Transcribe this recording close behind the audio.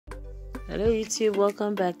Hello YouTube,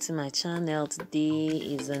 welcome back to my channel. Today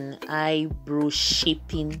is an eyebrow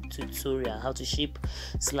shaping tutorial, how to shape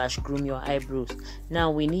 / groom your eyebrows. Now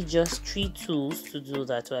we need just 3 tools to do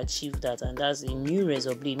that, to achieve that, and that's a new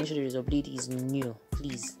razor blade. Make sure the razor blade is new,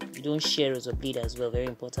 please. You don't share razor blade as well, very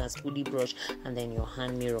important. Spoolie brush and then your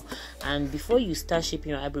hand mirror. And before you start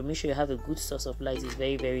shaping your eyebrow, make sure you have a good source of light. It's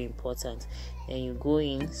very important. Then you go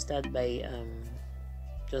in, start by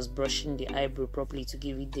just brushing the eyebrow properly to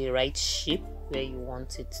give it the right shape where you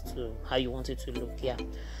want it to, how you want it to look. Yeah.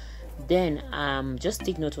 Then just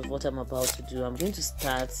take note of what I'm about to do. I'm going to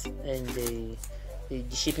start in the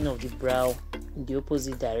shaping of the brow in the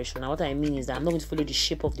opposite direction. Now what I mean is that I'm not going to follow the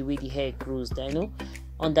shape of the way the hair grows. I know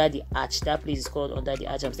under the arch, that place is called under the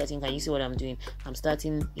arch. I'm starting, can you see what I'm doing? I'm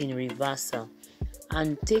starting in reversal.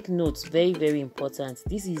 And take notes, very important,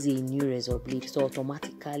 this is a new razor blade, so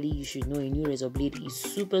automatically you should know a new razor blade is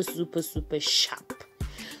super sharp.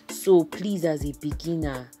 So please, as a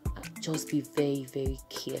beginner, just be very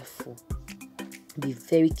careful. Be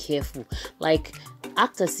very careful. Like,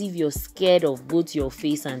 act as if you're scared of both your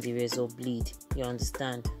face and the razor blade. You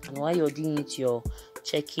understand? And while you're doing it, you're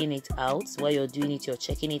checking it out. While you're doing it, you're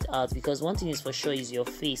checking it out, because one thing is for sure is your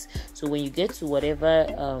face. So when you get to whatever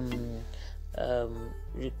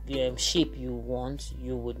shape you want,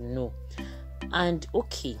 you would know. And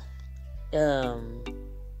okay,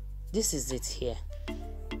 this is it here.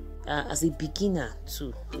 As a beginner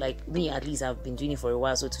too, like me, at least I've been doing it for a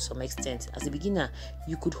while, so to some extent, as a beginner,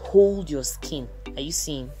 you could hold your skin. Are you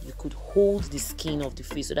seeing? You could hold the skin of the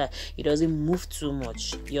face so that it doesn't move too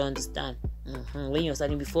much. You understand? When you're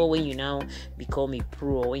starting, before when you now become a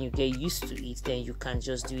pro, or when you get used to it, then you can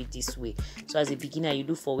just do it this way. So as a beginner, you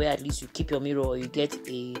look for where at least you keep your mirror, or you get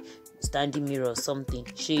a standing mirror or something.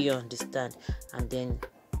 Sure, you understand? And then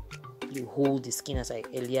you hold the skin as I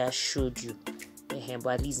earlier showed you.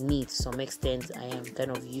 But at least me, to some extent, I am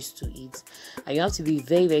kind of used to it. And you have to be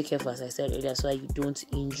very careful, as I said earlier, so that you don't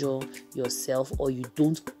injure yourself or you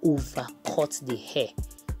don't overcut the hair.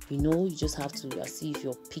 You know, you just have to see if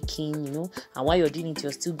you're picking, you know, and while you're doing it,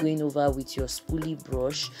 you're still going over with your spoolie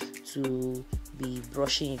brush to be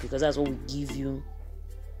brushing it, because that's what will give you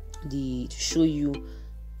to show you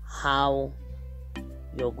how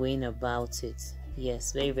you're going about it.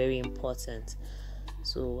 Yes, very important.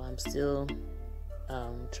 So I'm still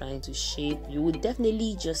trying to shape. You would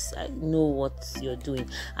definitely just know what you're doing,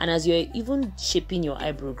 and as you're even shaping your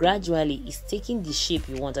eyebrow, gradually it's taking the shape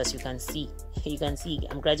you want. As you can see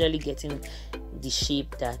I'm gradually getting the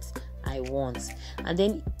shape that I want. And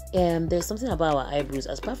then there's something about our eyebrows.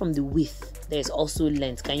 Apart from the width, there's also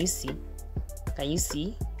length. Can you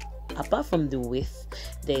see? Apart from the width,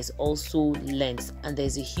 there's also length, and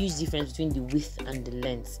there's a huge difference between the width and the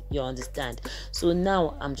length. You understand? So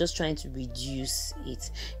now I'm just trying to reduce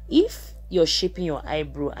it. If you're shaping your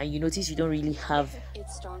eyebrow and you notice you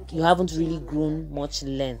haven't really grown much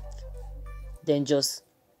length, then just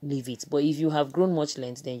leave it. But if you have grown much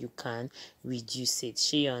length, then you can reduce it.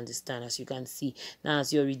 Sure, you understand? As you can see now,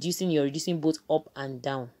 as you're reducing both up and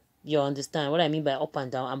down. You understand what I mean by up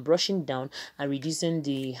and down? I'm brushing down and reducing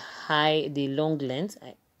the long length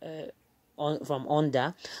from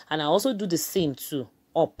under, and I also do the same too.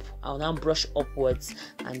 Up, I'll now brush upwards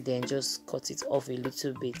and then just cut it off a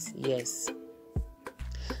little bit. Yes,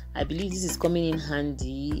 I believe this is coming in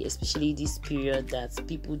handy, especially this period that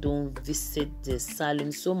people don't visit the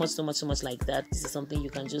salon so much like that. This is something you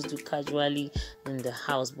can just do casually in the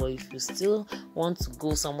house. But if you still want to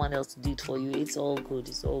go someone else to do it for you, it's all good.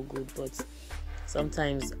 But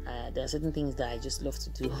sometimes there are certain things that I just love to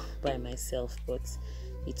do by myself. But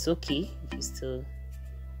it's okay if you still.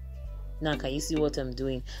 Now, can you see what I'm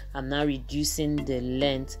doing? I'm now reducing the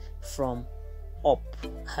length from up.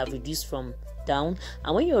 I have reduced from down,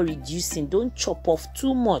 and when you're reducing, don't chop off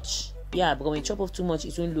too much. Yeah, because when you chop off too much,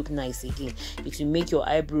 it won't look nice again. It will make your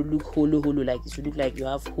eyebrow look hollow, like it will look like you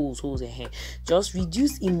have holes in hair. Just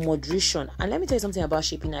reduce in moderation. And let me tell you something about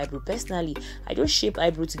shaping eyebrow. Personally, I don't shape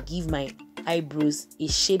eyebrow to give my eyebrows a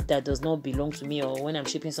shape that does not belong to me, or when I'm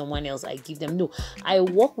shaping someone else, I give them. No, I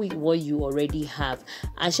work with what you already have.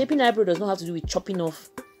 And shaping eyebrow does not have to do with chopping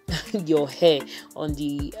off your hair on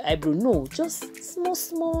the eyebrow. No, just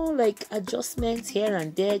small like adjustments here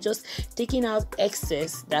and there, just taking out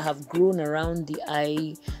excess that have grown around the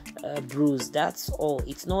eyebrows. That's all.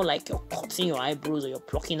 It's not like you're cutting your eyebrows or you're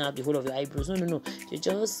plucking out the whole of your eyebrows. No, you're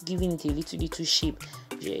just giving it a little shape,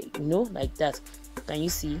 you know, like that. Can you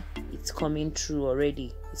see it's coming through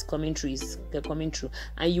already? It's coming through. They're coming through,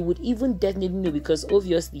 and you would even definitely know, because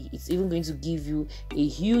obviously it's even going to give you a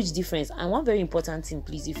huge difference. And one very important thing,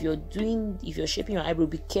 please, if you're shaping your eyebrow,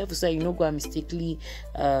 be careful so you don't go and mistakenly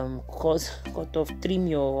cut off, trim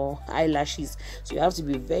your eyelashes. So you have to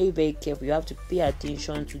be very, very careful. You have to pay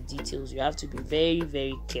attention to details. You have to be very,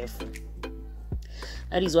 very careful.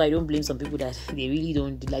 That is why I don't blame some people that they really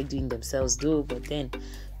don't like doing themselves though, but then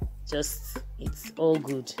it's all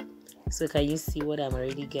good. So can you see what I'm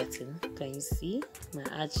already getting? Can you see my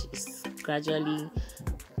arch is gradually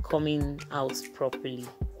coming out properly?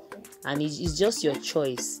 And it's just your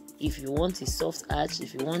choice. If you want a soft arch,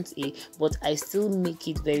 if you want but I still make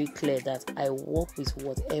it very clear that I work with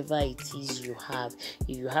whatever it is you have.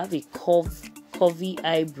 If you have a curvy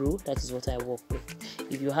eyebrow, that is what I work with.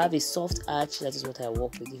 If you have a soft arch, that is what I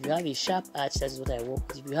work with. If you have a sharp arch, that is what I work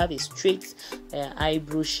with. If you have a straight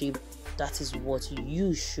eyebrow shape, that is what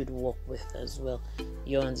you should work with as well.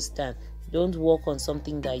 You understand? Don't work on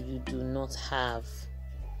something that you do not have.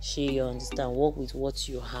 You understand? Work with what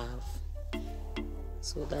you have.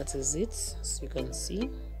 So that is it. As you can see,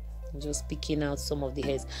 I'm just picking out some of the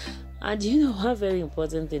hairs. And you know, one very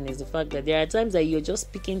important thing is the fact that there are times that you're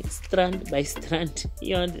just picking strand by strand.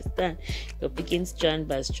 You understand? You're picking strand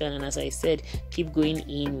by strand, and as I said, keep going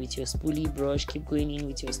in with your spoolie brush. Keep going in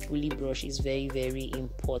with your spoolie brush is very, very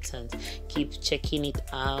important. Keep checking it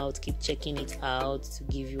out. Keep checking it out to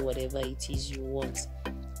give you whatever it is you want.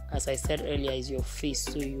 As I said earlier, is your face,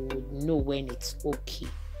 so you would know when it's okay.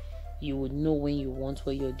 You would know when you want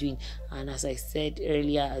what you're doing. And as I said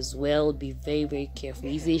earlier as well, be very, very careful.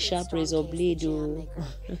 It's a sharp razor blade, oh.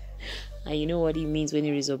 And you know what it means when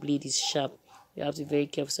a razor blade is sharp. You have to be very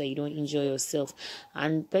careful so you don't injure yourself.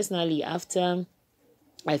 And personally, after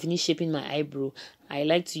I finish shaping my eyebrow, I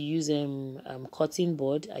like to use cotton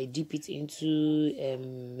board. I dip it into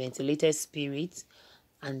mentholated spirit,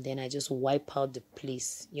 and then I just wipe out the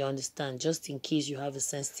place. You understand? Just in case you have a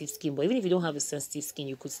sensitive skin. But even if you don't have a sensitive skin,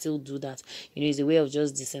 you could still do that. You know, it's a way of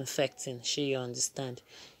just disinfecting. Sure, you understand?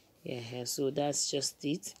 Yeah, so that's just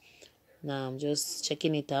it. Now I'm just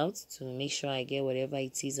checking it out to make sure I get whatever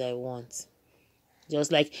it is I want.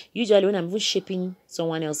 Just like usually when I'm even shaping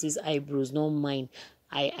someone else's eyebrows, not mine,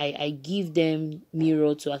 I give them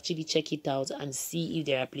mirror to actually check it out and see if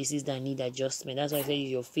there are places that need adjustment. That's why I said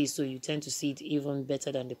it's your face, so you tend to see it even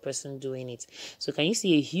better than the person doing it. So can you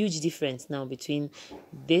see a huge difference now between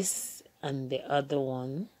this and the other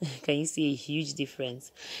one? Can you see a huge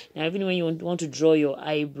difference? Now even when you want to draw your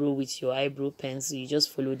eyebrow with your eyebrow pencil, you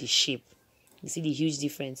just follow the shape. You see the huge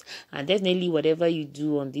difference. And definitely whatever you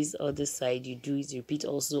do on this other side, you do it, repeat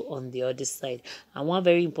also on the other side. And one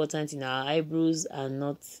very important thing, our eyebrows are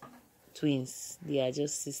not twins, they are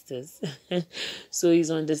just sisters. So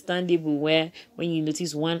it's understandable when you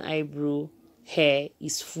notice one eyebrow hair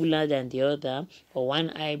is fuller than the other, or one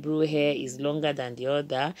eyebrow hair is longer than the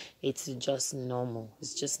other. It's just normal.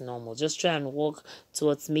 It's just normal. Just try and work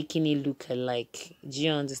towards making it look alike. Do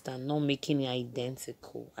you understand? Not making it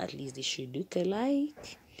identical. At least they should look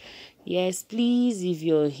alike. Yes, please, if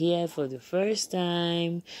you're here for the first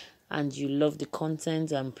time and you love the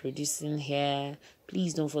content I'm producing here,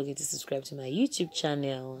 please don't forget to subscribe to my YouTube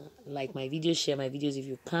channel, like my videos, share my videos if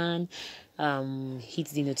you can, hit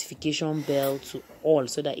the notification bell to all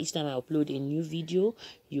so that each time I upload a new video,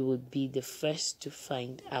 you will be the first to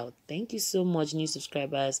find out. Thank you so much, new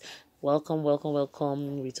subscribers. Welcome, welcome,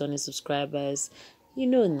 welcome, returning subscribers. You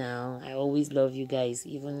know now, I always love you guys.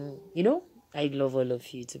 Even, you know, I love all of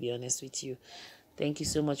you, to be honest with you. Thank you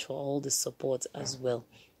so much for all the support as well.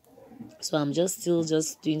 So I'm still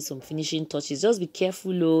doing some finishing touches. Just be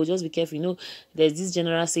careful, oh, just be careful. You know, there's this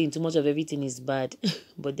general saying too much of everything is bad.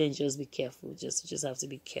 But then just be careful. Just have to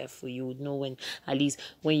be careful. You would know when, at least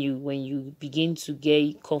when you begin to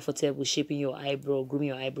get comfortable shaping your eyebrow, grooming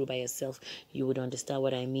your eyebrow by yourself, you would understand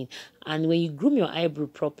what I mean. And when you groom your eyebrow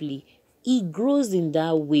properly, it grows in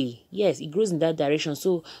that way. Yes, it grows in that direction.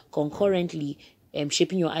 So concurrently,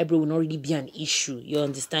 shaping your eyebrow will not really be an issue. You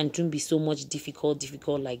understand? It won't be so much difficult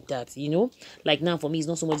like that. You know, like now for me, it's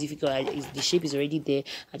not so much difficult. The shape is already there.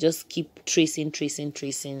 I just keep tracing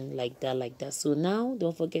like that. So now,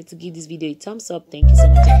 don't forget to give this video a thumbs up. Thank you so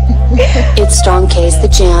much. It's Storm Case, the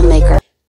jam maker.